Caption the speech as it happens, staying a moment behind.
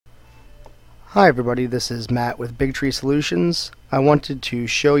Hi everybody, this is Matt with Big Tree Solutions. I wanted to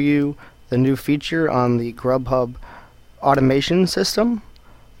show you the new feature on the GrubHub automation system.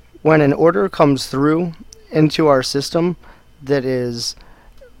 When an order comes through into our system that is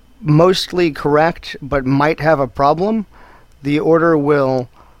mostly correct but might have a problem, the order will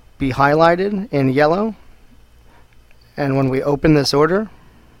be highlighted in yellow. And when we open this order,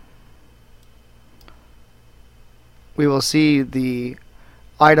 we will see the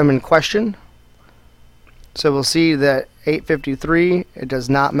item in question. So we'll see that 853, it does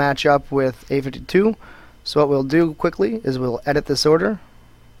not match up with 852. So what we'll do quickly is we'll edit this order.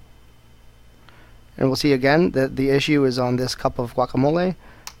 And we'll see again that the issue is on this cup of guacamole.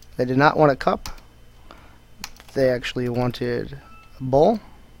 They did not want a cup. They actually wanted a bowl.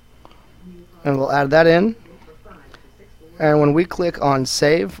 And we'll add that in. And when we click on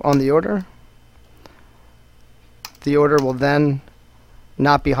save on the order will then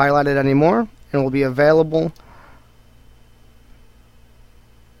not be highlighted anymore and will be available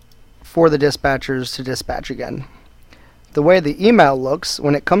for the dispatchers to dispatch again. The way the email looks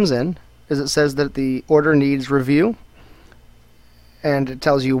when it comes in is it says that the order needs review, and it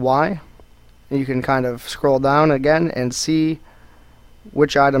tells you why. And you can kind of scroll down again and see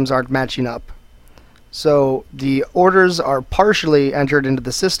which items aren't matching up. So the orders are partially entered into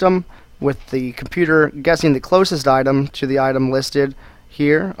the system with the computer guessing the closest item to the item listed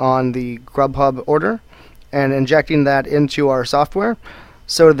here on the GrubHub order and injecting that into our software,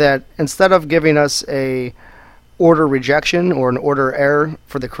 so that instead of giving us a order rejection or an order error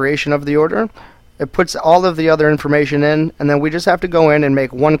for the creation of the order, it puts all of the other information in, and then we just have to go in and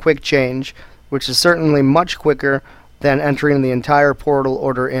make one quick change, which is certainly much quicker than entering the entire portal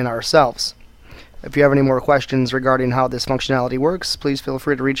order in ourselves. If you have any more questions regarding how this functionality works, please feel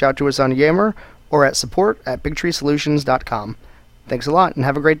free to reach out to us on Yammer or at support@bigtreesolutions.com. Thanks a lot and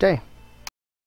have a great day.